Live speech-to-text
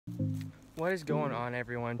What is going on,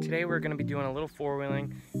 everyone? Today we're going to be doing a little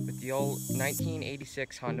four-wheeling with the old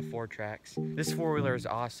 1986 Honda four-trax. This four-wheeler is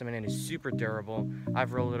awesome and it is super durable.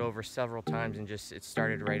 I've rolled it over several times and it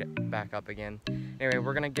started right back up again. Anyway,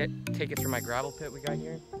 we're going to take it through my gravel pit we got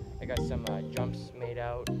here. I got some jumps made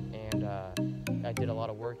out, and I did a lot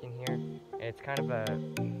of work in here, and it's kind of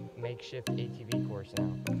a makeshift ATV course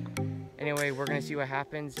now. Anyway, we're going to see what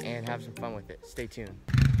happens and have some fun with it. Stay tuned.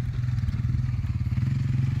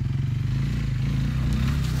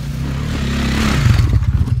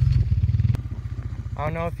 I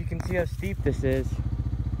don't know if you can see how steep this is,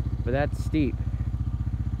 but that's steep.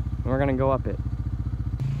 And we're gonna go up it.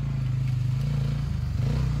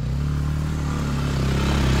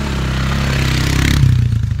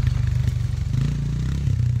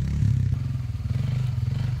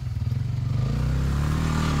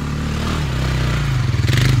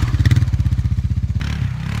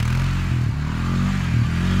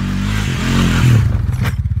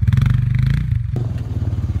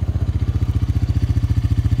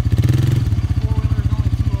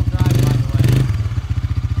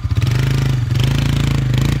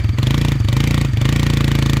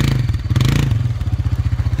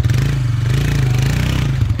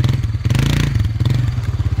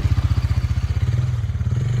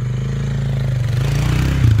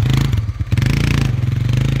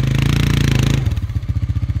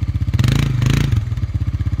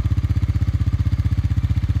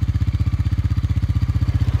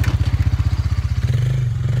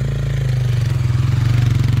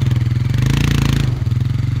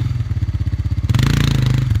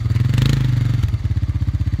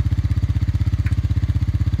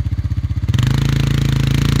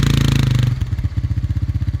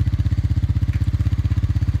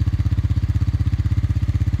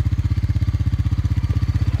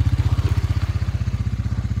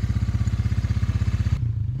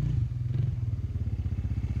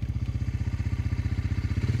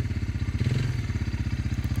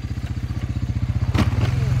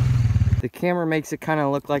 The camera makes it kind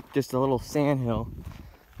of look like just a little sand hill,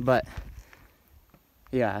 but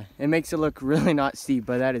yeah, it makes it look really not steep,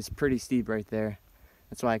 but that is pretty steep right there.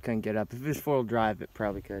 That's why I couldn't get up. If it was four-wheel drive, it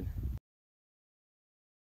probably could.